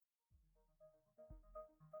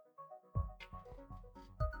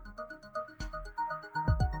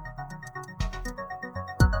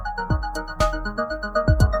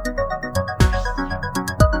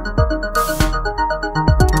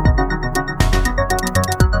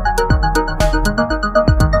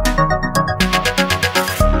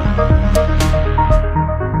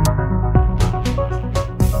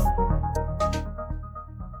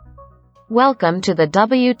Welcome to the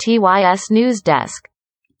WTYS News Desk.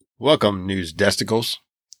 Welcome, News Desticles.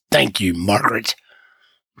 Thank you, Margaret.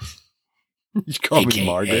 You call me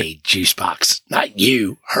Margaret? A.K.A. Juicebox. Not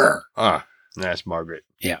you, her. Ah, that's Margaret.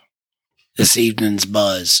 Yeah. This evening's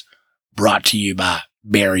buzz brought to you by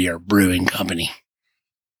Barrier Brewing Company.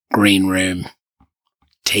 Green Room.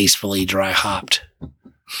 Tastefully dry hopped.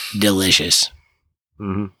 Delicious.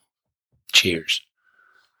 Mm-hmm. Cheers.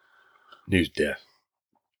 News Desk.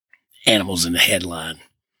 Animals in the headline.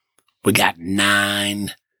 We got 9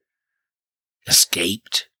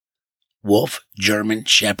 escaped wolf German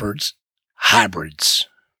shepherds hybrids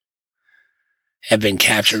have been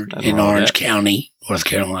captured in Orange County, North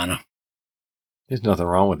Carolina. There's nothing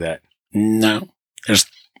wrong with that. No. There's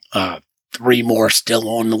 3 more still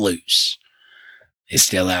on the loose. It's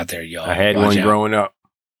still out there, y'all. I had Watch one out. growing up.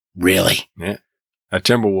 Really? Yeah. A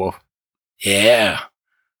timber wolf. Yeah.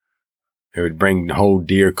 It would bring the whole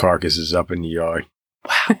deer carcasses up in the yard.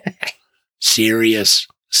 Wow. Serious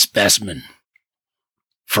specimen.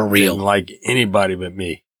 For real. Didn't like anybody but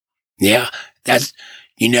me. Yeah. That's,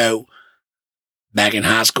 back in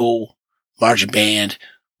high school, marching band,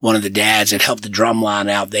 one of the dads that helped the drum line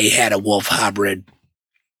out, they had a wolf hybrid.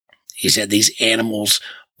 He said these animals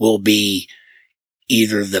will be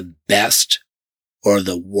either the best or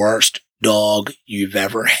the worst dog you've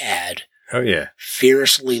ever had. Oh, yeah.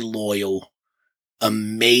 Fiercely loyal,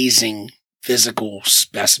 amazing physical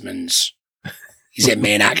specimens. He said,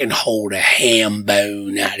 man, I can hold a ham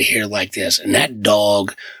bone out here like this. And that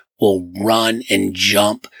dog will run and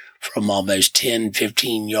jump from almost 10,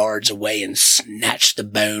 15 yards away and snatch the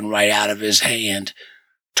bone right out of his hand,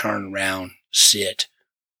 turn around, sit.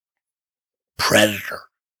 Predator.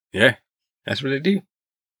 Yeah. That's what they do.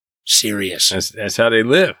 Serious. That's how they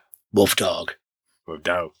live. Wolf dog. Wolf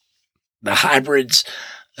dog. The hybrids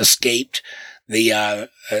escaped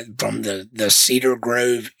from the Cedar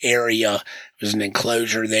Grove area. There was an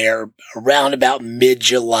enclosure there around about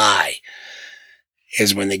mid-July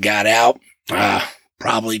is when they got out.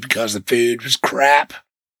 Probably because the food was crap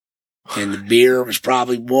and the beer was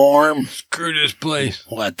probably warm. Screw this place.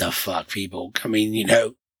 What the fuck, people? I mean,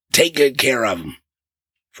 take good care of them.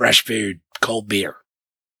 Fresh food, cold beer.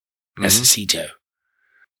 Necesito.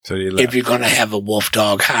 So they left. If you're going to have a wolf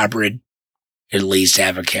dog hybrid, at least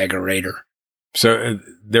have a kegerator. So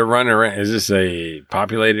they're running around. Is this a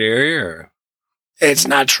populated area? Or? It's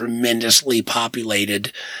not tremendously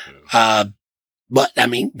populated. But I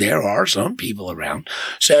mean, there are some people around.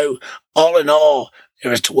 So all in all,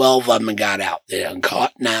 there was 12 of them and got out. They done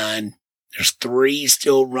caught 9. There's 3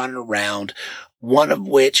 still running around. One of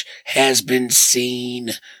which has been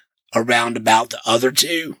seen around about the other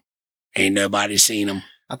 2. Ain't nobody seen them.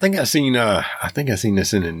 I think I seen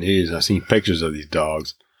this in the news. I've seen pictures of these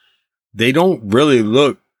dogs. They don't really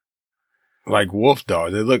look like wolf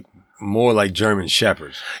dogs. They look more like German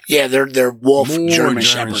shepherds. Yeah, they're wolf More German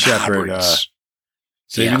Shepherd hybrids.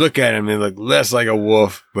 So you look at them, they look less like a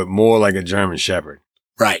wolf, but more like a German shepherd.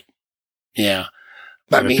 Right. Yeah.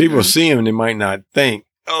 But if people see them, they might not think,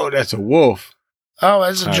 oh, that's a wolf. Oh,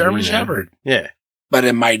 that's a German Shepherd. Yeah. But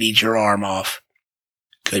it might eat your arm off.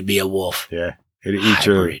 Could be a wolf. Yeah.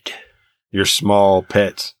 It'll eat your small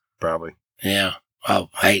pets, probably. Yeah. Well,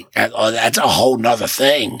 hey, that's a whole nother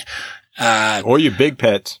thing. Or your big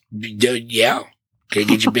pets. Yeah. Could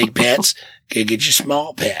get your big pets. Could get your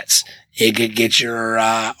small pets. It could get your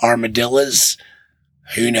armadillos.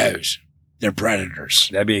 Who knows? They're predators.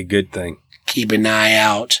 That'd be a good thing. Keep an eye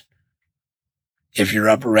out. If you're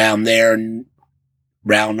up around there,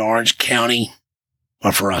 around Orange County,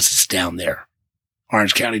 well, for us, it's down there.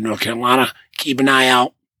 Orange County, North Carolina. Keep an eye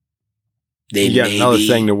out. They you got another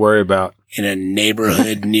thing to worry about. In a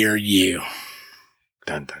neighborhood near you.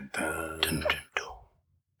 Dun, dun, dun. Dun, dun,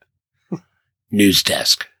 dun. News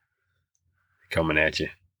desk. Coming at you.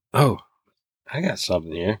 Oh, I got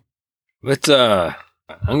something here. Let's, I'm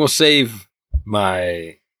going to save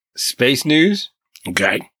my space news.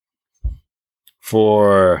 Okay.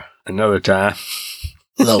 For another time.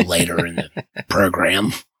 A little later in the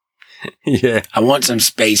program. Yeah. I want some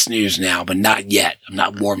space news now, but not yet. I'm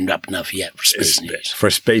not warmed up enough yet for space news. For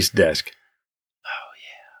Space Desk. Oh,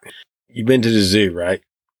 yeah. You've been to the zoo, right?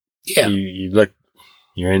 Yeah. You look,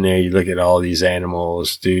 you're in there, you look at all these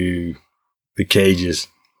animals through the cages,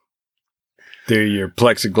 through your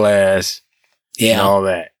plexiglass, yeah, and all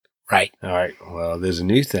that. Right. All right. Well, there's a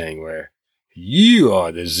new thing where you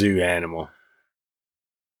are the zoo animal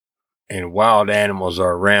and wild animals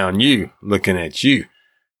are around you, looking at you.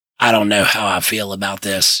 I don't know how I feel about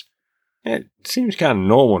this. It seems kind of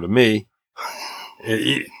normal to me.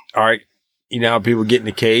 All right. you know how people get in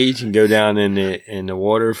the cage and go down in the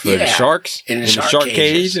water for the sharks in the shark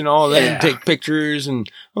cage and all that, Yeah. and take pictures and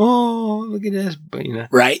look at this, but, you know.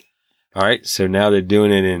 Right. All right, so now they're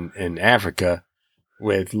doing it in Africa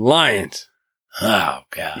with lions. Oh,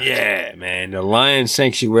 God. Yeah, man. The Lion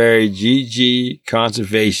Sanctuary GG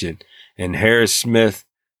Conservation in Harris Smith,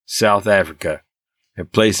 South Africa. They're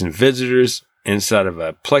placing visitors inside of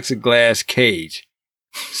a plexiglass cage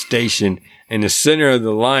stationed in the center of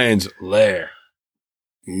the lion's lair.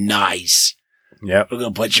 Nice. Yep. We're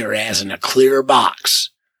going to put your ass in a clear box.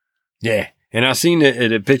 Yeah. And I've seen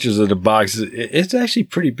the pictures of the box. It's actually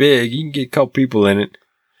pretty big. You can get a couple people in it.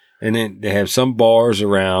 And then they have some bars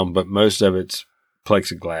around, but most of it's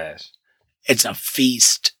plexiglass. It's a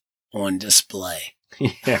feast on display.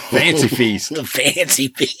 Yeah, fancy feast. A fancy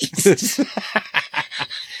feast.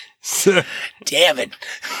 So, Damn it.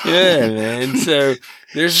 yeah, man. So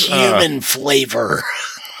there's Human flavor.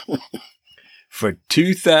 for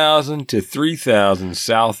 2,000 to 3,000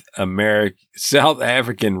 South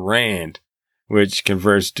African rand, which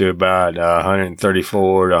converts to about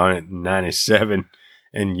 134 to 197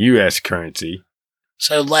 in U.S. currency.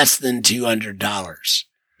 So less than $200.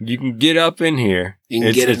 You can get up in here. You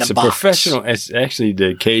can get in it's a a box. professional. It's actually,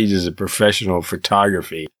 the cage is a professional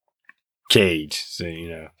photography cage. So, you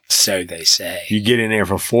know, So they say. you get in there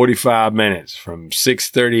for 45 minutes from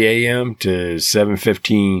 6:30 a.m. to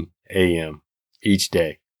 7:15 a.m. each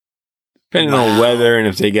day, depending on Wow. weather and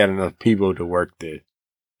if they got enough people to work there.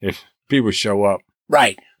 If people show up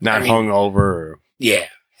Right. not I mean- hungover or Yeah.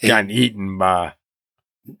 gotten eaten by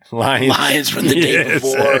lions, Lions from the day Yeah,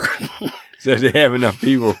 before. so they have enough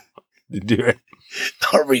people to do it.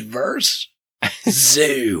 A reverse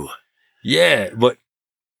zoo. Yeah, but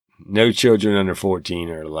no children under 14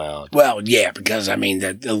 are allowed. Well, yeah, because I mean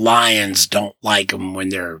the lions don't like them when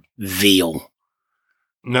they're veal.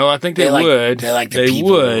 No, I think they like, would. They like the They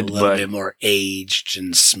people would, a little but bit more aged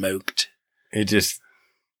and smoked. it just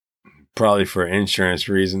probably for insurance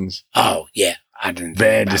reasons. Oh yeah, I didn't. think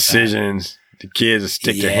Bad about decisions. The kids will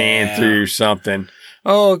stick their hand Yeah. through something.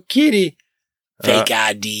 Oh, kitty. that. Fake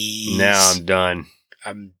IDs. Now I'm done.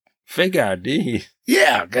 I'm Fake ID.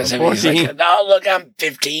 yeah, because I mean, it's 14. like, no, look, I'm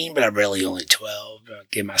 15, but I'm really only 12. I'll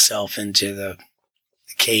get myself into the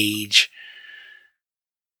cage.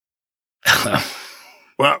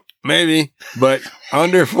 Well, maybe, but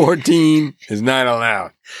under 14 is not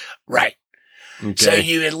allowed. Right. Okay. So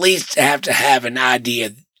you at least have to have an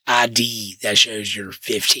ID that shows you're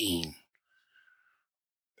 15.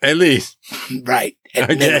 At least. Right.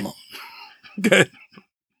 At Okay. minimum. Good.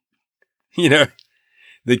 You know,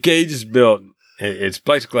 the cage is built, it's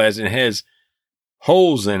plexiglass and it has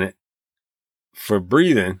holes in it for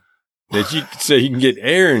breathing that so you can get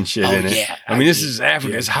air and shit Oh, in it. yeah. I mean, this is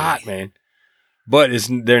Africa. It's hot, man. But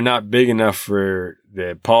they're not big enough for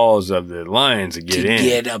the paws of the lions to get to in.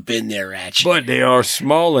 get up in there at you. But they are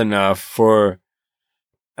small enough for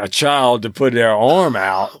a child to put their arm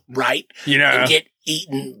out, Right. you know, And get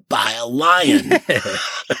eaten by a lion.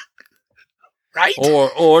 Right.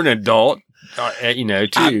 or an adult, you know,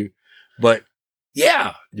 too. But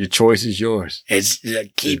Yeah. your choice is yours. It's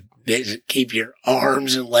keep your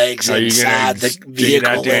arms and legs Are you inside the stick it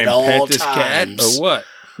out vehicle there at and all pet this times. cat or what?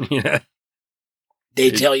 You know, They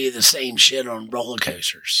tell you the same shit on roller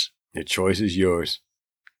coasters. your choice is yours.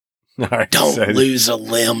 All right, Don't so lose a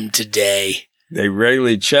limb today. they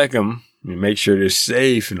regularly check them and make sure they're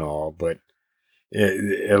safe and all. But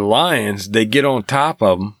lions, they get on top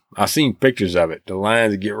of them. I've seen pictures of it. The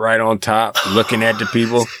lions get right on top, looking at the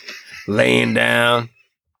people, laying down.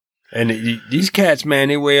 And these cats, man,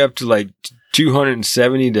 they weigh up to like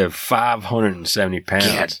 270 to 570 pounds.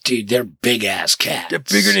 Yeah, dude, they're big ass cats. They're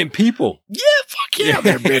bigger than people. Yeah, fuck yeah,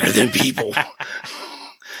 they're bigger than people.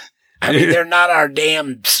 I mean, they're not our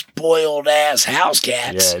damn spoiled ass house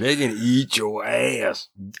cats. Yeah, they can eat your ass.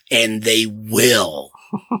 And they will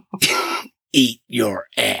eat your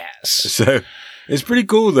ass. So it's pretty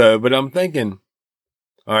cool though, but I'm thinking,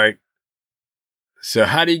 all right, so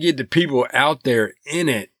how do you get the people out there in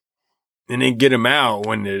it and then get them out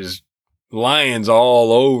when there's lions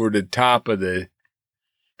all over the top of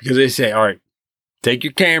because they say, all right, take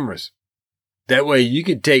your cameras. That way you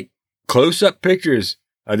can take close up pictures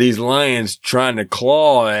of these lions trying to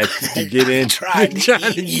claw at to get in, Trying to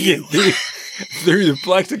eat you. get through the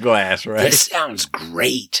plexiglass, right? This sounds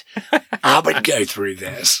great. I would go through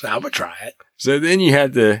this. I would try it. So then you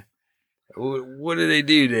have to, what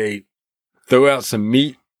do? They throw out some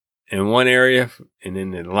meat in one area and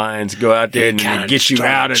then the lions go out there and then kinda they get you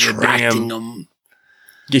start out of the attracting damn, them.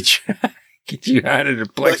 get you out of the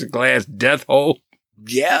plexiglass death hole.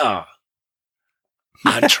 Yeah.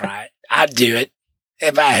 I'd try it. I'd do it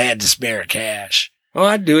if I had to spare cash. Oh,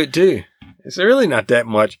 I'd do it too. It's really not that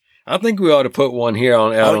much. I think we ought to put one here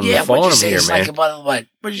out on the farm what'd you say? here, It's man. like about,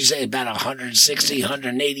 what'd you say, about 160,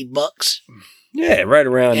 180 bucks? Yeah, right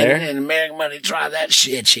around there. And American money, try that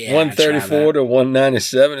shit, yeah. 134 to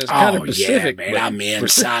 197. It's kind of Pacific. Yeah, man, I'm in.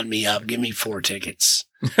 Sign me up. Give me 4 tickets.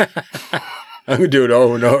 I'm going to do it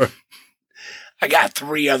over and over. I got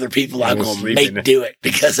 3 other people I'm going to sleeping. make do it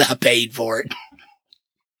because I paid for it.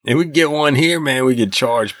 And we can get one here, man. We could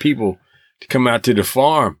charge people to come out to the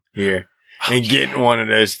farm here and get one of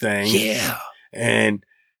those things. Yeah. And,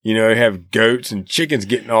 have goats and chickens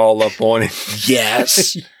getting all up on it.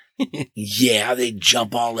 Yes. Yeah, they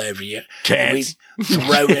jump all over you. Cats. We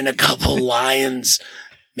throw in a couple lions.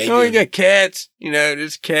 Maybe. Oh, you got cats.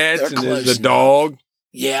 There's cats They're and there's close the dog.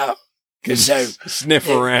 Yeah. Can So sniff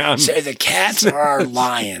around. So the cats are our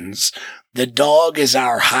lions. The dog is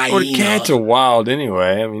our hyena. Well, the cats are wild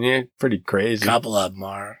anyway. I mean, they're pretty crazy. A couple of them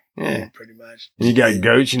are. Yeah. Pretty much. And you got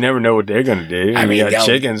goats. You never know what they're going to do. I mean, you got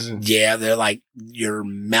chickens. Yeah, they're like your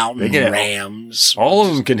mountain rams. All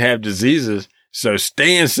of them can have diseases. So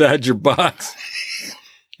stay inside your box.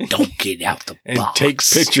 Don't get out the and box. take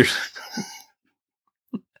pictures.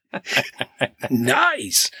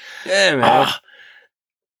 Nice. Yeah, man.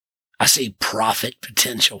 I see profit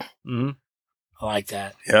potential. Mm-hmm. I like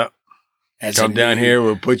that. Yep. That's Come down here.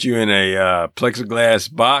 We'll put you in a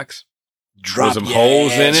plexiglass box. Drop some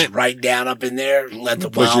holes in it. Right down up in there. Let the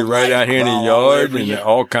Put you right out here in the crawl yard, over and you.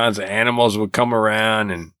 all kinds of animals will come around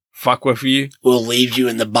and fuck with you. We'll leave you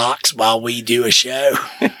in the box while we do a show.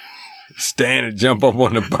 Stand and jump up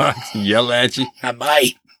on the box and yell at you. I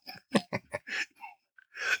might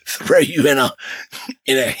throw you in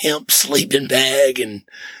a hemp sleeping bag and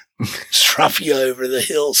strap you over the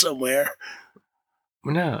hill somewhere.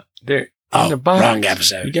 No, they're in the box. Wrong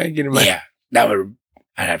episode. You gotta get them out. Yeah,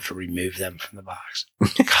 I'd have to remove them from the box.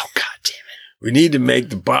 Oh, God damn it. We need to make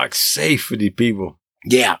the box safe for these people.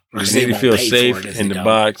 Yeah. They need to feel safe in the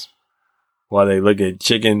box while they look at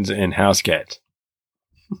chickens and house cats.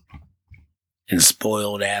 And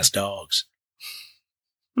spoiled ass dogs.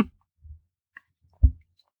 All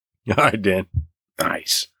right, Dan.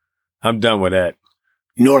 Nice. I'm done with that.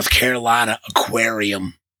 North Carolina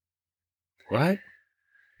Aquarium. What?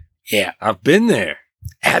 Yeah. I've been there.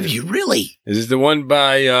 Have you really? Is this the one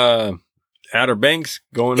by Outer Banks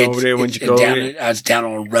going over there when you go over there? It's down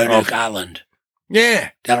on Roanoke Island. Yeah.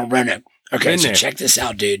 Down on Roanoke. Okay, Been so there. check this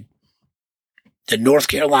out, dude. The North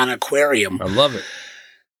Carolina Aquarium. I love it.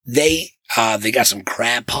 They got some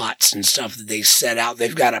crab pots and stuff that they set out.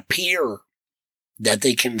 They've got a pier that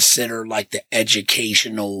they consider like the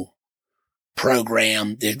educational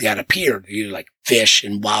program. They've got a pier, like fish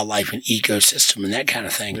and wildlife and ecosystem and that kind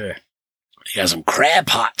of thing. Yeah. They got some crab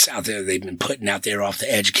pots out there they've been putting out there off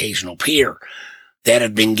the educational pier that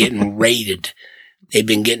have been getting raided. They've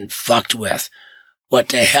been getting fucked with. What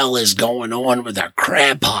the hell is going on with our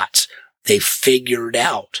crab pots? They figured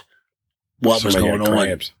out what was going on.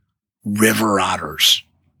 Crabs. River otters.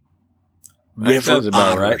 That sounds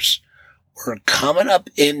about otters were coming up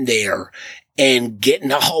in there and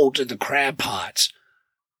getting a hold of the crab pots,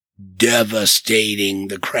 devastating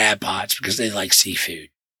the crab pots because they like seafood.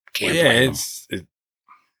 Can't blame them. It's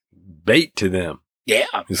bait to them. Yeah.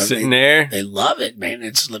 It's sitting there. They love it, man.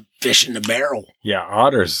 It's like fish in the barrel. Yeah,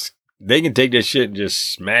 otters, they can take that shit and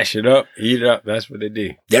just smash it up, eat it up. That's what they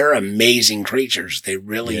do. They're amazing creatures. They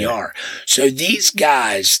really are. So these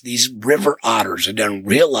guys, these river otters, don't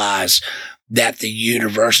realize that the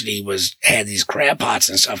university had these crab pots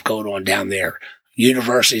and stuff going on down there.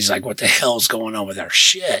 University's like, what the hell's going on with our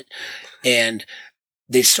shit? And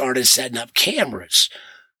they started setting up cameras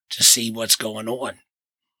to see what's going on.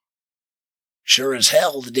 Sure as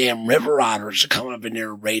hell, the damn river otters are coming up in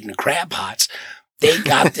there raiding the crab pots. They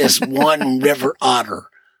got this one river otter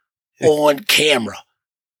on camera,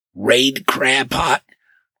 raid the crab pot,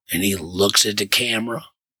 and he looks at the camera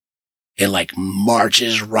and like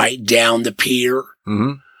marches right down the pier,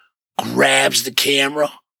 grabs the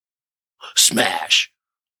camera, smash.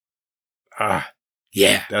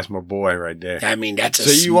 Yeah. That's my boy right there. I mean, that's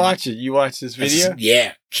So you watch it? You watch this video?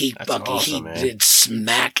 Yeah. He awesome, did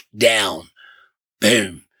smack down.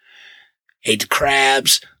 Boom. Ate the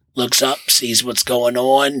crabs, looks up, sees what's going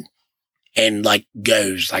on, and like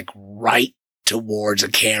goes like right towards the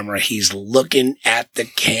camera. He's looking at the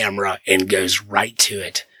camera and goes right to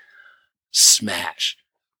it. Smash.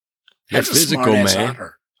 They're That's a physical, smart-ass man.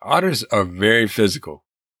 otter. Otters are very physical.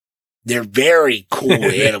 They're very cool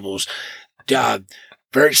animals.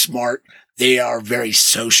 Very smart. They are very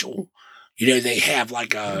social. They have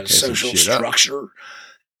like a social structure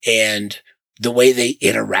and the way they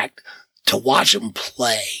interact. to watch them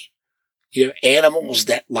play. You know, animals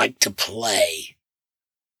that like to play.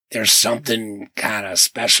 There's something kind of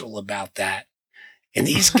special about that. And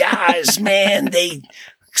these guys, man, they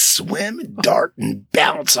swim and dart and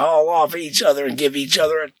bounce all off each other and give each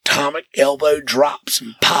other atomic elbow drops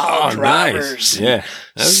and pile drivers. Nice. Yeah.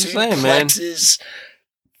 That's what I'm saying, man.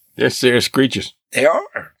 They're serious creatures. They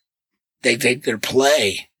are. They take their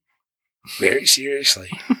play very seriously.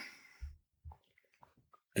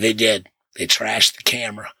 They did. They trashed the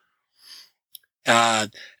camera. I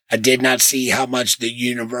did not see how much the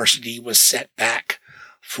university was set back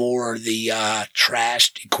for the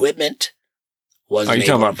trashed equipment. Are you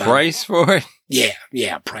talking about price for it?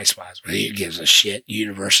 Yeah, price-wise. But who gives a shit?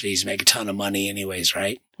 Universities make a ton of money anyways,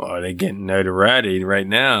 right? Well, they're getting notoriety right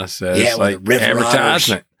now, so yeah, it's like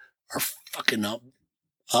advertisement. Are fucking up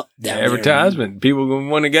down advertisement. There. People going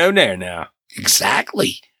to want to go there now.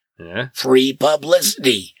 Exactly. Yeah. Free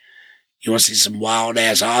publicity. You want to see some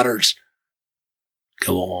wild-ass otters?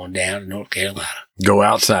 Go on down to North Carolina. Go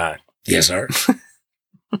outside. Yes, sir.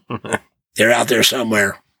 They're out there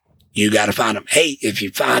somewhere. You got to find them. Hey, if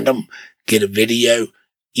you find them, get a video,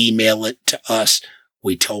 email it to us.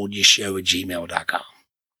 WeToldYouShow@gmail.com.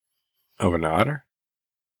 Of an otter?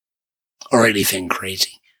 Or anything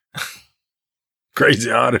crazy. Crazy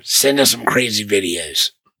otters. Send us some crazy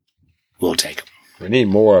videos. We'll take them. We need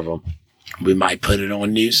more of them. We might put it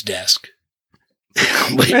on News Desk.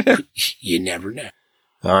 You never know.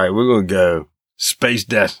 All right, we're going to go Space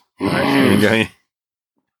Death. All right, you go.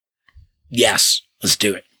 Yes, let's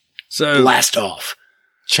do it. So, blast off.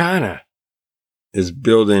 China is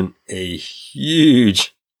building a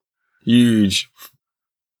huge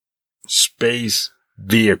space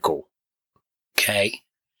vehicle. Okay.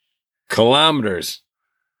 Kilometers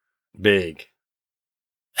big.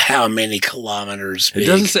 How many kilometers big? It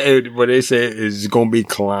doesn't say what they say is going to be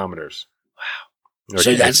kilometers. Wow. Okay.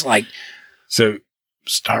 So that's like so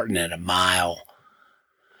starting at a mile.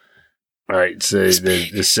 All right. So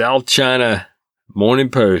the South China Morning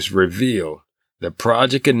Post revealed the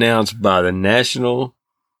project announced by the National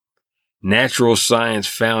Natural Science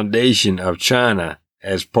Foundation of China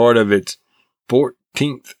as part of its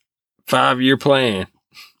 14th 5-year plan.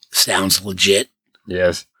 Sounds legit.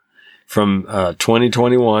 Yes. From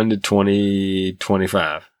 2021 to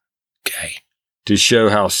 2025. Okay. To show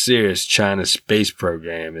how serious China's space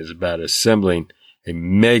program is about assembling a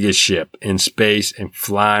mega ship in space and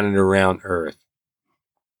flying it around Earth.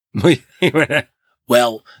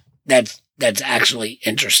 Well, that's actually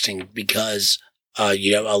interesting because,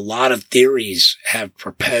 a lot of theories have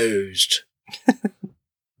proposed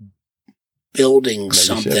building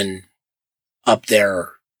something up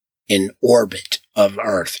there in orbit of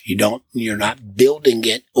Earth. You're not building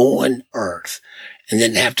it on Earth and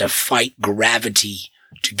then have to fight gravity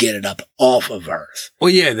to get it up off of Earth.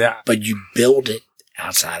 Well, yeah, but you build it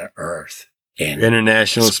outside of Earth. And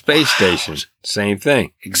International Space Station, same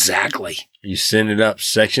thing. Exactly. You send it up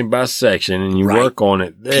section by section and you work on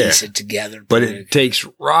it there. Piece it together. But it takes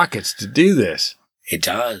rockets to do this. It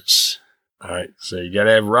does. All right. So you got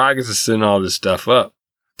to have rockets to send all this stuff up.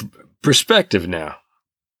 Perspective now.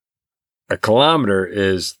 A kilometer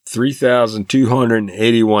is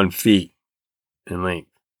 3,281 feet in length.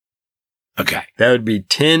 Okay. That would be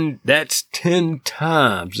 10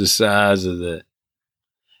 times the size of the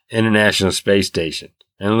International Space Station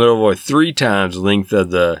and a little over 3 times the length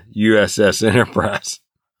of the USS Enterprise.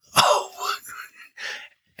 Oh,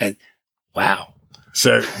 and wow.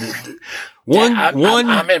 So one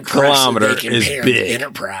kilometer is big.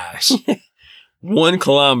 Enterprise. 1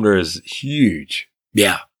 kilometer is huge.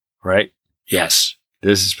 Yeah. Right? Yes.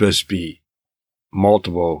 This is supposed to be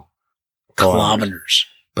multiple kilometers.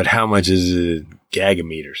 But how much is it in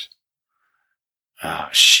gigameters? Oh,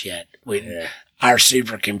 shit. Our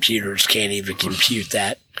supercomputers can't even compute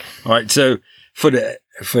that. All right. So for the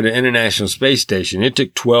International Space Station, it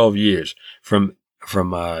took 12 years from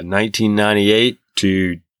 1998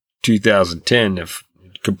 to 2010 to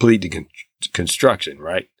complete the construction,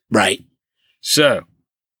 right? Right. So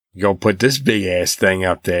you're going to put this big ass thing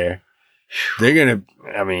up there. They're going to,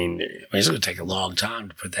 it's going to take a long time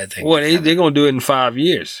to put that thing. Well, they're going to do it in 5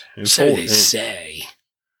 years. So they say.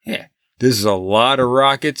 Yeah. This is a lot of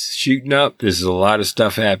rockets shooting up. This is a lot of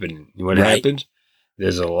stuff happening. What happens?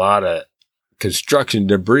 There's a lot of construction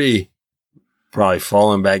debris probably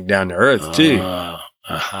falling back down to Earth, too.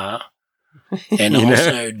 And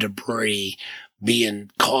also debris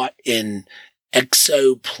being caught in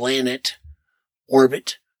exoplanet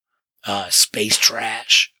orbit, space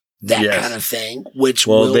trash, that kind of thing, which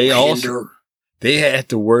will hinder. They have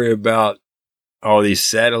to worry about all these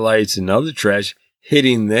satellites and other trash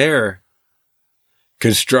hitting their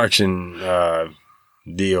construction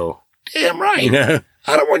deal. Damn right. You know?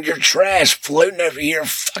 I don't want your trash floating over here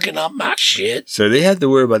fucking up my shit. So they have to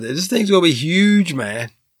worry about that. This thing's going to be huge, man.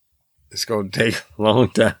 It's going to take a long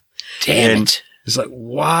time. Damn it. It's like,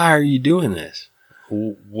 why are you doing this?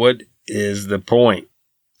 What is the point?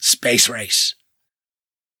 Space race.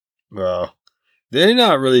 Well, they're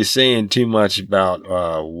not really saying too much about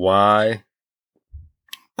why.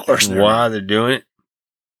 Of course they're why not. they're doing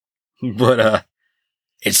it. But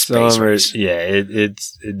It's space race.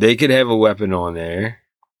 it's they could have a weapon on there.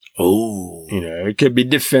 Oh. You know, it could be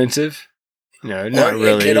defensive. You know, not Or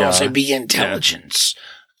really. it could also be intelligence.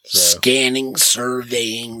 So- Scanning,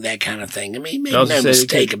 surveying, that kind of thing. I mean, make I also no said it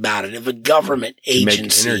mistake could- about it. If a government to make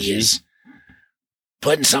agency energy. is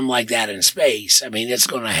putting something like that in space, I mean, it's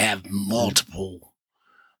going to have multiple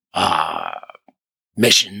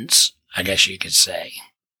missions, I guess you could say.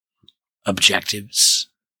 Objectives.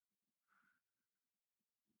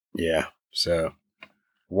 Yeah. So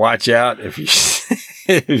watch out if you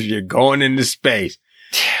if you're going into space,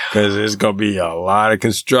 because there's gonna be a lot of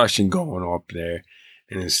construction going on up there,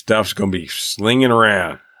 and this stuff's gonna be slinging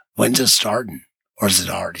around. When's it starting? Or is it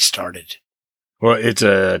already started? Well, it's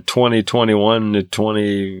a 2021 to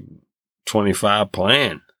 2025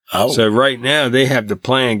 plan. Oh, So right now they have the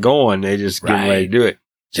plan going. They just getting ready to do it.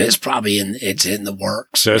 so it's probably it's in the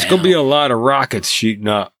works. So it's now gonna be a lot of rockets shooting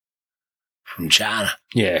up. from China.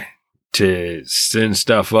 Yeah, to send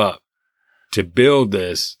stuff up to build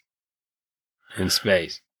this in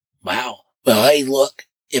space. Wow. Well, hey, look,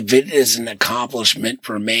 if it is an accomplishment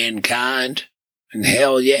for mankind, then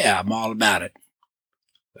hell yeah, I'm all about it.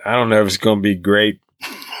 I don't know if it's going to be great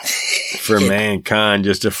for mankind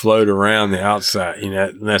just to float around the outside, you know,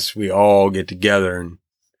 unless we all get together and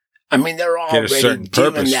I mean, they're Get a already certain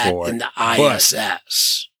doing purpose that for it. in the But-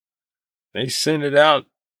 ISS. they send it out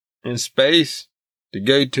in space to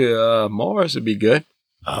go to Mars. Would be good.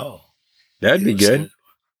 Oh. That'd be good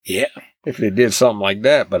Yeah. if they did something like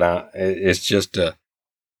that. But it's just to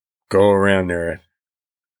go around there.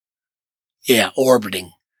 Yeah,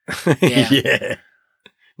 orbiting. Yeah. Yeah.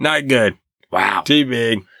 Not good. Wow. Too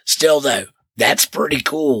big. Still though, that's pretty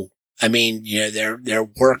cool. I mean, you know, they're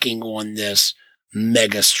working on this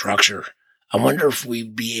mega structure. I wonder if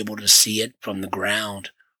we'd be able to see it from the ground,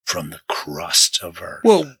 from the crust of Earth,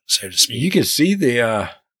 Well, so to speak. you can see the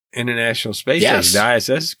International Space Yes. Station, the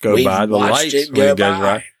ISS, go We've by the watched lights it when it go goes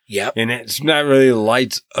by. by. Yep. And it's not really the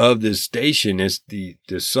lights of the station; it's the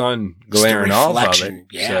sun glaring off of it. reflection,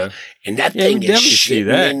 yeah. So, And that Yeah, you thing is definitely see shitting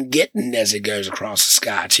that. and getting as it goes across the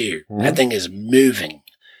sky too. Mhm. That thing is moving.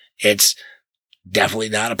 It's definitely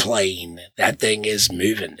not a plane. That thing is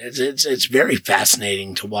moving. It's very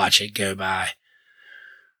fascinating to watch it go by.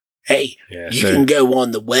 Hey, yeah, you so can go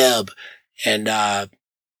on the web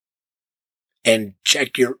and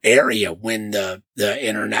check your area when the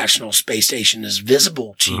International Space Station is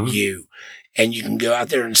visible to Mhm. you. And you can go out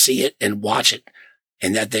there and see it and watch it.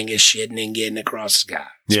 And that thing is shitting and getting across the sky.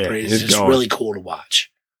 Yeah, it's it's just going. really cool to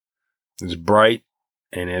watch. it's bright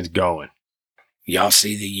and it's going. Y'all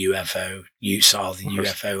see the UFO. You saw the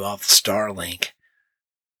UFO off the Starlink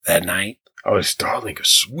that night. Oh, the Starlink is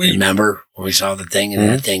sweet. Remember when we saw the thing and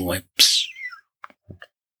that thing went psst.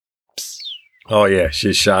 Oh yeah,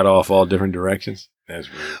 she shot off all different directions.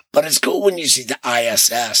 That's weird. But it's cool when you see the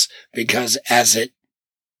ISS because as it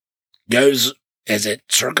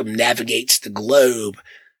circumnavigates the globe,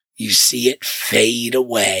 you see it fade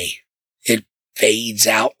away. It fades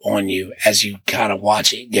out on you as you kind of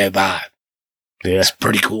watch it go by. Yeah, It's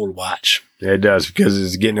pretty cool to watch. yeah, it does because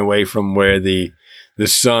it's getting away from where the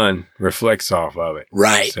sun reflects off of it.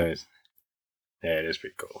 Right. So yeah, it is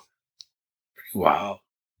pretty cool. Wow.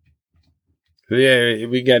 So yeah,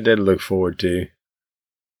 we got that to look forward to.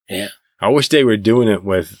 Yeah. I wish they were doing it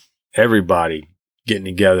with everybody getting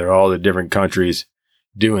together, all the different countries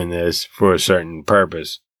doing this for a certain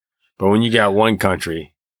purpose. But when you got one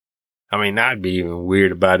country, I mean, I'd be even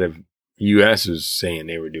weird about if U.S. was saying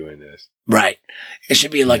they were doing this. Right. It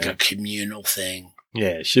should be like Yeah. a communal thing.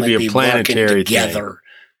 Yeah, it should Like be be a planetary working thing. together.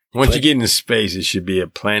 Once you But- get into space, it should be a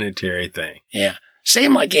planetary thing. Yeah.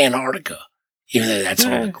 Same like Antarctica, even though that's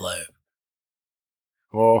on Yeah. the globe.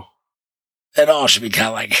 Well, It all should be kind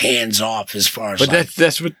of like hands off as far as but like,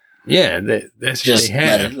 that's what, yeah, that's Just what they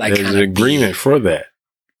let have. it, like, There's an kinda agreement be. for that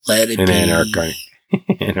let it in be.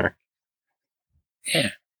 Antarctica. Yeah.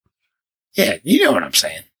 Yeah. You know what I'm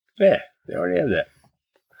saying. Yeah, they already have that.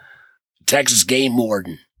 Texas game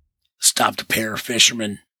warden stopped a pair of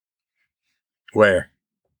fishermen Where?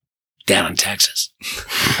 down in Texas.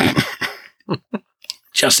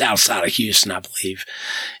 Just outside of Houston, I believe.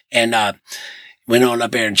 And went on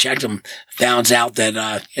up there and checked them, found out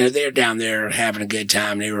that, they're down there having a good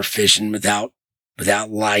time. They were fishing without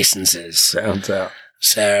licenses. Sounds out.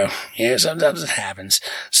 So, yeah, sometimes it happens.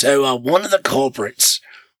 So, one of the culprits,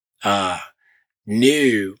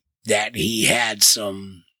 knew that he had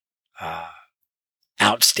some,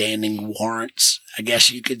 outstanding warrants, I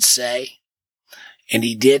guess you could say. And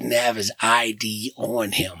he didn't have his ID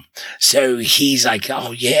on him. So he's like,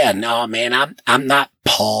 oh yeah, no, man, I'm not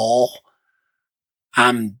Paul.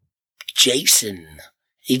 I'm Jason.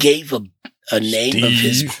 He gave a name of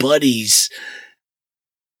his buddies.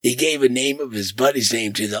 He gave a name of his buddy's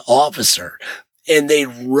name to the officer, and they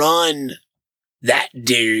run that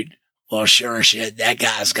dude. Well, sure as shit, that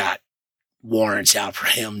guy's got warrants out for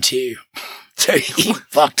him too. So he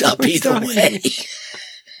fucked up either way.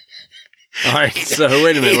 All right, so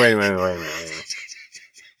wait a minute.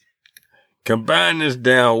 Combine this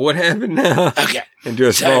down. What happened now? Okay. Into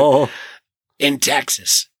a small... In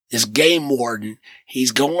Texas, this game warden,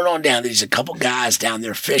 he's going on down. There's a couple guys down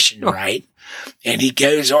there fishing, right? And he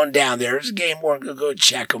goes on down there. There's a game warden, go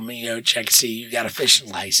check them, check and see you got a fishing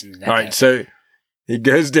license. All right, so he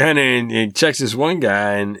goes down there and he checks this one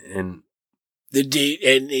guy and the dude,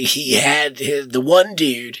 and he had the one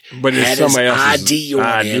dude but had his ID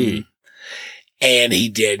on him. And he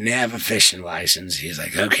didn't have a fishing license. He's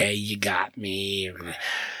like, okay, you got me.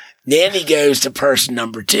 Then he goes to person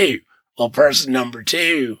number 2. Well, person number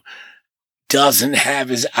 2 doesn't have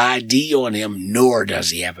his ID on him, nor does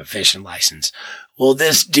he have a fishing license. Well,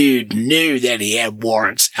 this dude knew that he had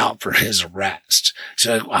warrants out for his arrest.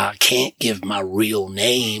 So I can't give my real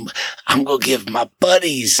name. I'm going to give my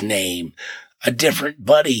buddy's name. A different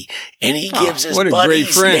buddy, and he gives his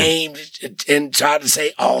buddy's name and try to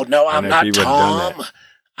say, oh, no, I'm not Tom.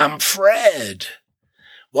 I'm Fred.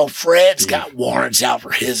 Well, Fred's got warrants out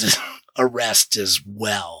for his arrest as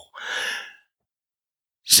well.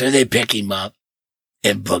 So they pick him up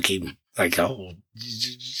and book him. Like, oh,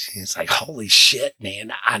 it's like, holy shit,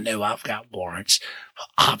 man. I know I've got warrants. Well,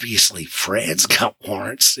 obviously, Fred's got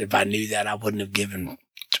warrants. If I knew that, I wouldn't have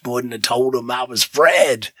told him I was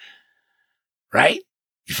Fred. Right?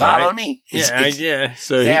 You follow me? Yeah.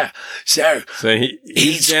 So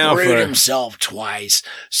he screwed himself twice.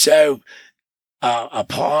 So,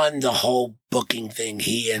 upon the whole booking thing,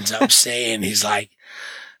 he ends up saying, he's like,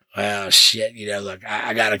 well, shit, look,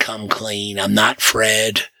 I gotta come clean. I'm not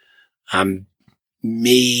Fred. I'm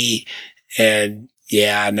me. And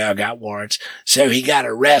yeah, I know I got warrants. So he got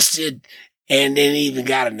arrested and then even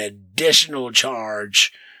got an additional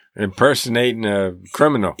charge. Impersonating a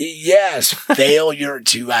criminal. Yes, failure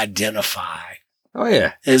to identify. Oh,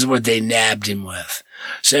 yeah. Is what they nabbed him with.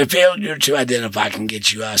 So failure to identify can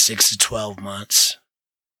get you 6 to 12 months.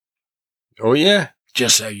 Oh, yeah.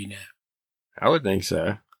 Just so you know. I would think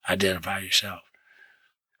so. Identify yourself.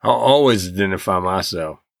 I'll always identify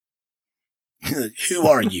myself. Who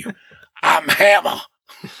are you? I'm Hammer.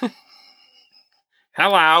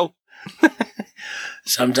 Hello.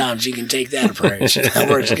 Sometimes you can take that approach. That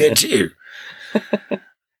works good too.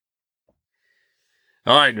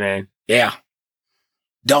 All right, man. Yeah.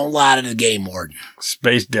 Don't lie to the game warden.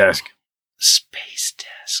 Space Desk.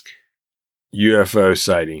 UFO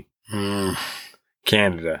sighting.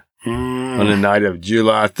 Canada. On the night of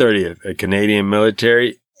July 30th, a Canadian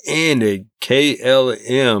military and a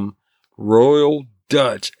KLM Royal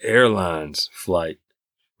Dutch Airlines flight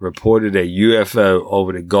reported a UFO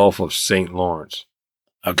over the Gulf of St. Lawrence.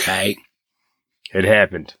 Okay. It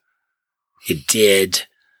happened. It did.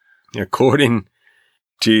 According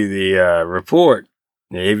to the report,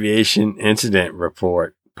 the Aviation Incident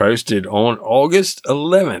Report posted on August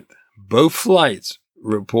 11th, both flights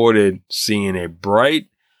reported seeing a bright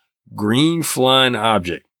green flying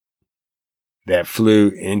object that flew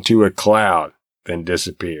into a cloud, then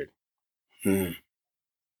disappeared. In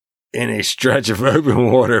a stretch of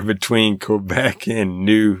open water between Quebec and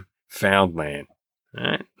Newfoundland.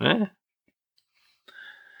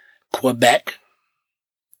 Quebec.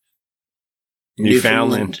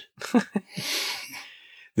 Newfoundland.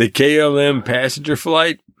 The KLM passenger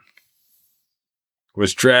flight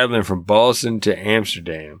was traveling from Boston to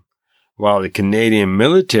Amsterdam, while the Canadian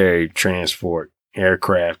military transport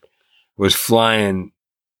aircraft was flying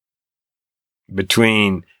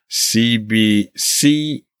between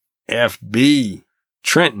CFB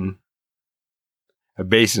Trenton, a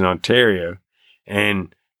base in Ontario,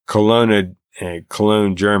 and Cologne,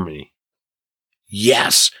 Germany.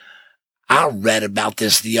 Yes. I read about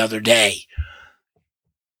this the other day.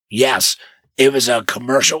 Yes. It was a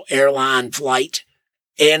commercial airline flight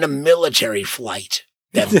and a military flight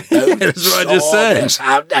that both That's what I just saw said. this.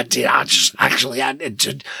 I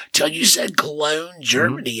did till you said Cologne,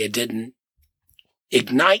 Germany. It didn't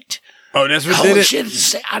ignite. Oh, that's what Holy did it?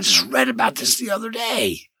 shit! I just read about this the other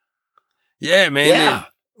day. Yeah, man.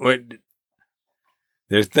 Yeah.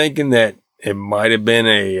 They're thinking that it might have been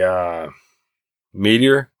a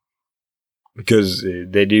meteor because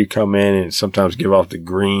they do come in and sometimes give off the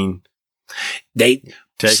green. They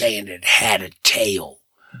Text. saying it had a tail.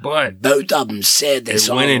 But Both of them said they it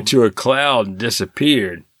saw went him. into a cloud and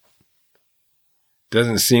disappeared.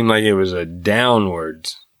 Doesn't seem like it was a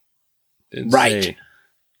downwards. Didn't Right. say.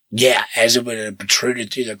 Yeah, as it would have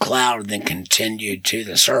protruded through the cloud and then continued to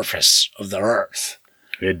the surface of the earth.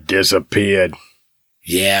 It disappeared.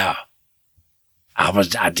 Yeah. I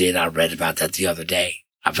read about that the other day.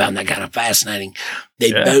 I found that kind of fascinating.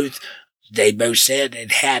 They both said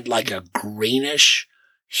it had like a greenish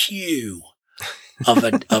hue of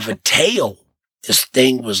a tail. This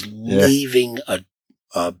thing was leaving a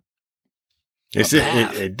path.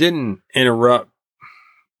 It didn't interrupt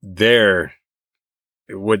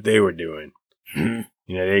what they were doing. Mhm.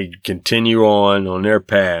 You know, they continue on their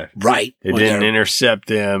path. Right. It on didn't their intercept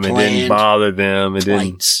them. It didn't planned bother them. It didn't,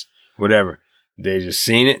 flights. whatever. They just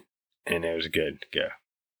seen it and it was good to go.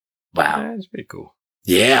 Wow. That's pretty cool.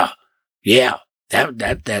 Yeah. Yeah.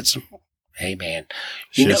 That's, hey man.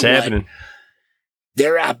 You Shit's know what? happening.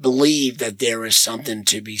 I believe that there is something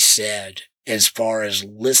to be said as far as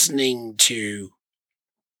listening to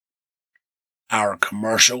our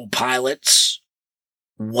commercial pilots,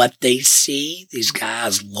 what they see. These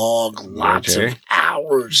guys log lots of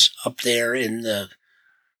hours up there in the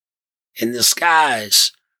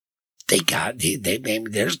skies.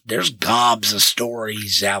 There's gobs of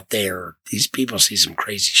stories out there. These people see some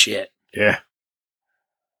crazy shit. Yeah.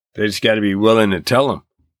 They just got to be willing to tell them.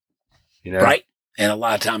 You know? Right? And a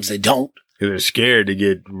lot of times they don't. Because they're scared to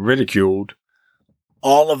get ridiculed.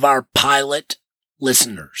 All of our pilot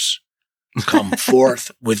listeners, come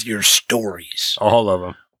forth with your stories. All of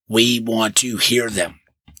them. We want to hear them.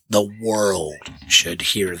 The world should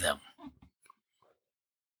hear them.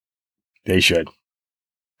 They should.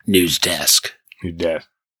 News desk. Who's deaf?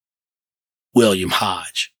 William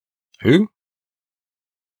Hodge. Who?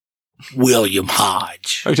 William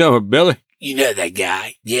Hodge. Are you talking about Billy? You know that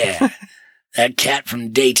guy. Yeah. That cat from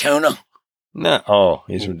Daytona. No. Oh,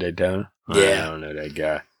 he's from Daytona? Yeah. I don't know that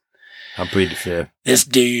guy. I plead the fifth. This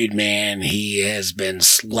dude, man, he has been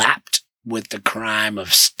slapped with the crime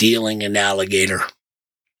of stealing an alligator.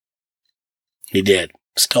 He did.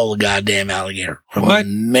 Stole a goddamn alligator from a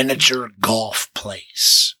miniature golf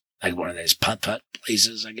place. Like one of those putt-putt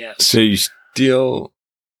places, I guess. So you steal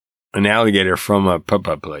an alligator from a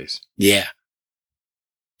putt-putt place? Yeah.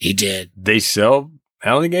 He did. They sell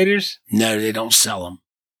alligators? No, they don't sell them.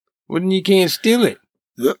 Well, then you can't steal it.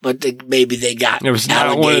 But maybe they got It was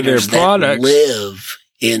not one of their alligators that products. live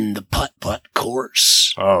in the putt-putt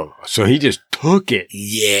course. Oh, so he just took it.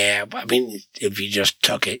 Yeah, but I mean, if you just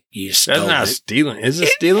took it, you stole That's not it. stealing. Is it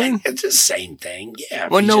stealing? It's the same thing. Yeah.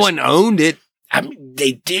 if Well, you no just- one owned it. I mean,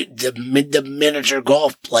 they did. The miniature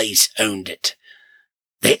golf place owned it.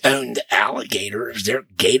 They owned the alligators. Their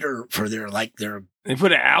gator for their They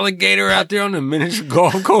put an alligator out there on the miniature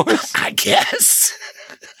golf course. I guess.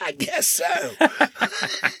 I guess so.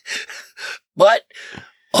 But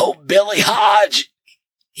Billy Hodge,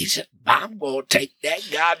 he said, I'm going to take that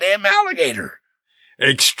goddamn alligator.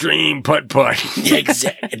 Extreme putt-putt.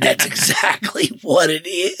 That's exactly what it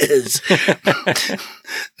is.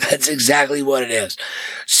 That's exactly what it is.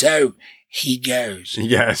 So he goes. You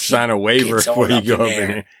got to sign a waiver gets before on you up go in up in there.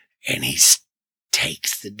 there. And he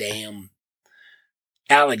takes the damn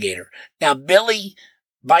alligator. Now, Billy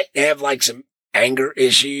might have like some anger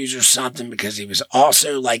issues or something because he was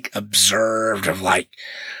also like observed of like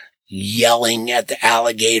yelling at the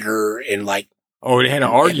alligator and like, Oh, they had an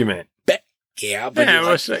argument. yeah, but Yeah, he,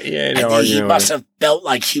 what's that? Yeah, I no think he argument. must have felt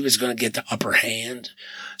like he was going to get the upper hand.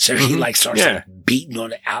 So he Mhm. like starts Yeah. like beating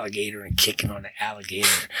on the alligator and kicking on the alligator.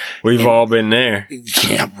 We've and- all been there.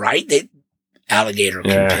 Yeah, right? Alligator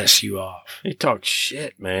can Yeah. piss you off. They talk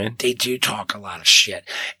shit, man. They do talk a lot of shit.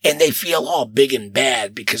 And they feel all big and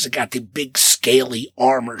bad because they got the big scaly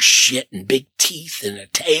armor shit and big teeth and a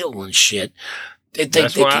tail and shit. They think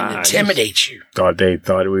That's they why can I intimidate you. Thought they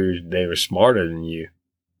were smarter than you.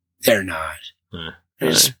 They're not. Huh.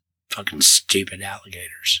 They're just fucking stupid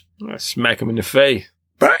alligators. Smack them in the face.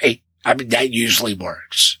 Right. I mean, that usually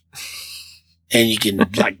works. And you can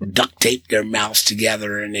like duct tape their mouths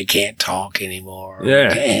together and they can't talk anymore.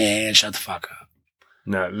 Yeah. And shut the fuck up.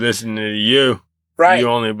 Not listening to you. Right. You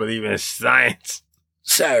only believe in science.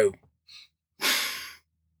 So,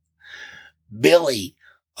 Billy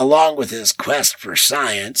along with his quest for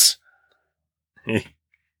science,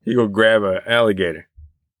 He go grab an alligator.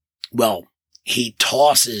 well, he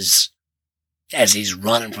tosses as he's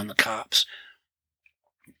running from the cops.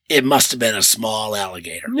 It must have been a small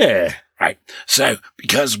alligator. Yeah. Right. So,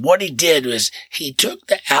 because what he did was he took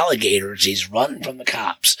the alligator as he's running from the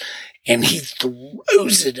cops and he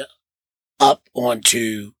throws it up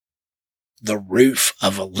onto the roof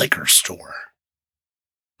of a liquor store.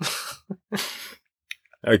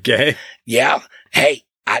 Okay. Yeah. Hey,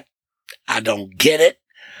 I don't get it,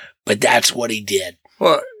 but that's what he did.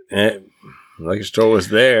 Well, liquor store was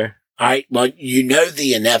there. All right. Well, you know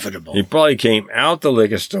the inevitable. He probably came out the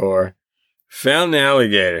liquor store, found the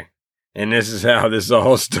alligator, and this is how this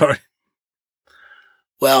all started.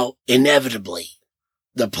 Well, inevitably,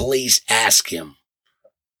 the police ask him,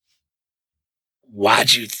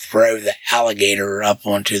 why'd you throw the alligator up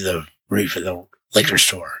onto the roof of the liquor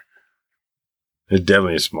store? It's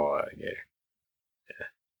definitely a small alligator. Yeah.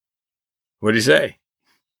 What'd he say?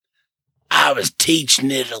 I was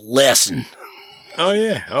teaching it a lesson. Oh,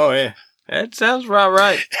 yeah. Oh, yeah. That sounds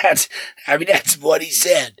right. That's what he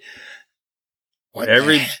said. What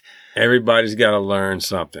Everybody's got to learn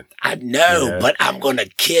something. I know, Yeah. but I'm going to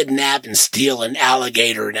kidnap and steal an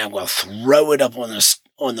alligator and I'm going to throw it up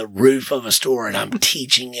on the roof of a store and I'm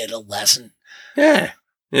teaching it a lesson. Yeah.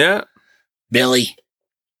 Yeah. Billy,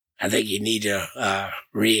 I think you need to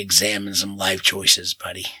re-examine some life choices,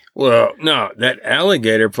 buddy. Well, no, that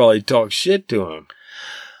alligator probably talks shit to him.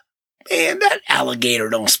 Man, that alligator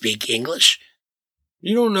don't speak English.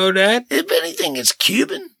 You don't know that? If anything, it's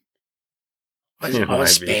Cuban. It Or might be.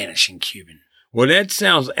 Spanish and Cuban. Well, that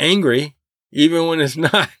sounds angry, even when it's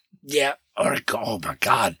not. Yeah. Or, oh my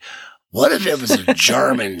God. What if it was a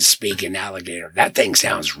German-speaking alligator? That thing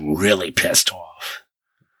sounds really pissed off.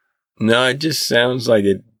 No, it just sounds like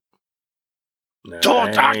it. No,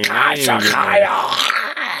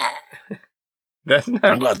 that's I'm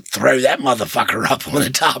not. going to throw that motherfucker up on the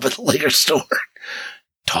top of the liquor store.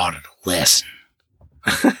 Taught it a lesson.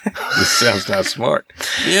 This sounds not smart.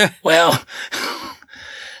 Yeah. Well,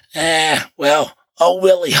 old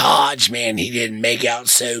Willie Hodge, man, he didn't make out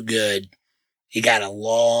so good. He got a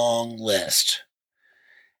long list.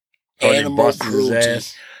 Oh, he Animal busted his cruelty,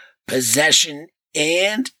 ass. possession,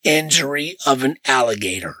 and injury of an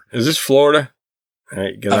alligator. Is this Florida?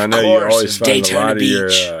 Because I Of know you course, always it's find a lot Daytona of your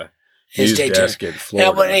Beach. news Daytona. desk at Now, Florida.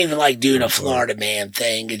 I wasn't even like doing a Florida man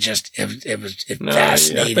thing. It No,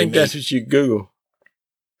 fascinated I think me. that's what you Google.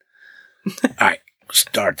 All right, we'll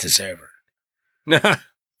start this over.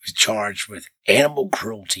 Was charged with animal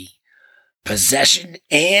cruelty, possession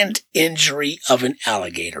and injury of an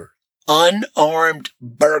alligator, unarmed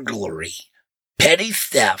burglary, petty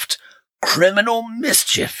theft, criminal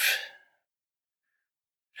mischief.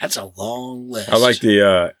 That's a long list. I like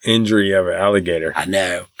the injury of an alligator. I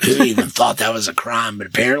know. Who even thought that was a crime? But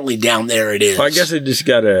apparently down there it is. Well, I guess they just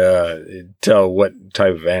got to tell what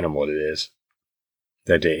type of animal it is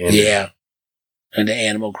that they injured. Yeah. And the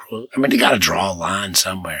animal cruelty. I mean, they got to draw a line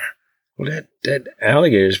somewhere. Well, that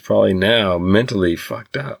alligator is probably now mentally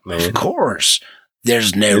fucked up, man. Of course.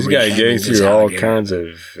 There's no This guy rehabbing goes this through all alligator. kinds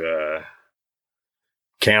of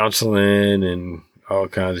counseling and all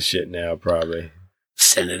kinds of shit now, probably.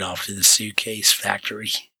 Send it off to the suitcase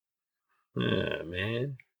factory. Yeah,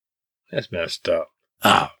 man. That's messed up.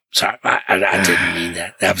 Oh, sorry. I didn't mean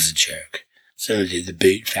that. That was a joke. Send it to the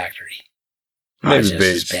boot factory. Maybe just as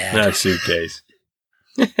boots, bad. not suitcase.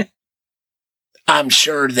 I'm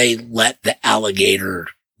sure they let the alligator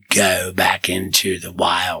go back into the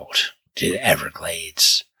wild, to the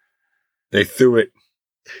Everglades. They threw it.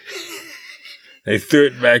 They threw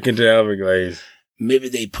it back into Everglades. Maybe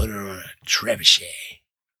they put it on a trebuchet.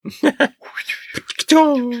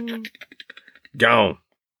 Gone.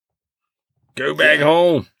 Go back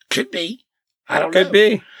home. Could be. I don't know. Could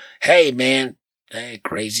be. Hey, man. Hey,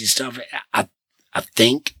 crazy stuff. I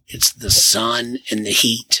think it's the sun and the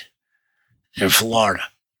heat in Florida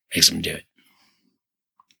makes them do it.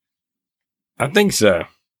 I think so.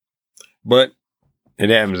 But it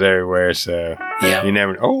happens everywhere, so Yeah. you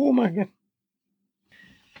never. Oh my God.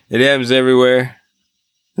 It happens everywhere.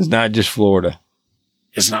 It's not just Florida.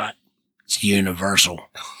 It's not. It's universal.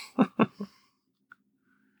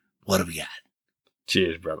 What do we got?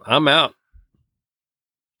 Cheers, brother. I'm out.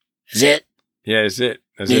 Is it? Yeah, that's it.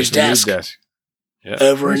 That's News it for News desk. desk. Yeah.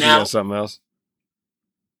 Over and Unless you got out. Something else.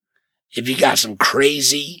 If you got some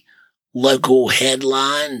crazy local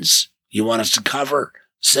headlines you want us to cover,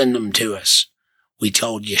 send them to us. We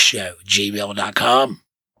told you show, gmail.com.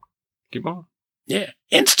 Keep on. Yeah.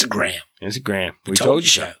 Instagram. Instagram. We told you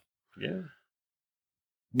show. Yeah.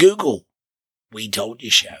 Google. We Told You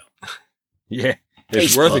Show. Yeah.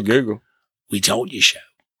 It's worth a Facebook. Google. We Told You Show.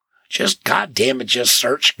 Just, goddamn it, just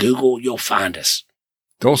search Google. You'll find us.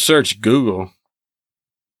 Don't search Google.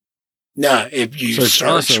 No, if you Search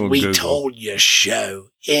us search on We Google. Told You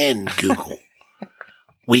Show in Google,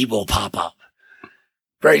 we will pop up.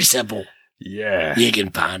 Very simple. Yeah. You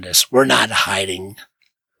can find us. We're not hiding.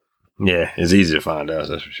 Yeah. It's easy to find us,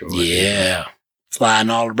 that's for sure. Yeah. Flying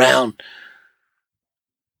all around.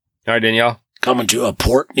 All right, then, y'all. Coming to a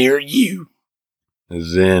port near you.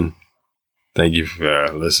 Zen. Thank you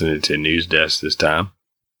for listening to News Desk this time.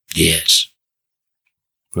 Yes.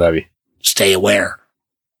 Love you. Stay aware.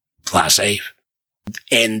 Fly safe.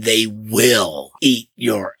 And they will eat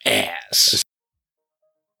your ass.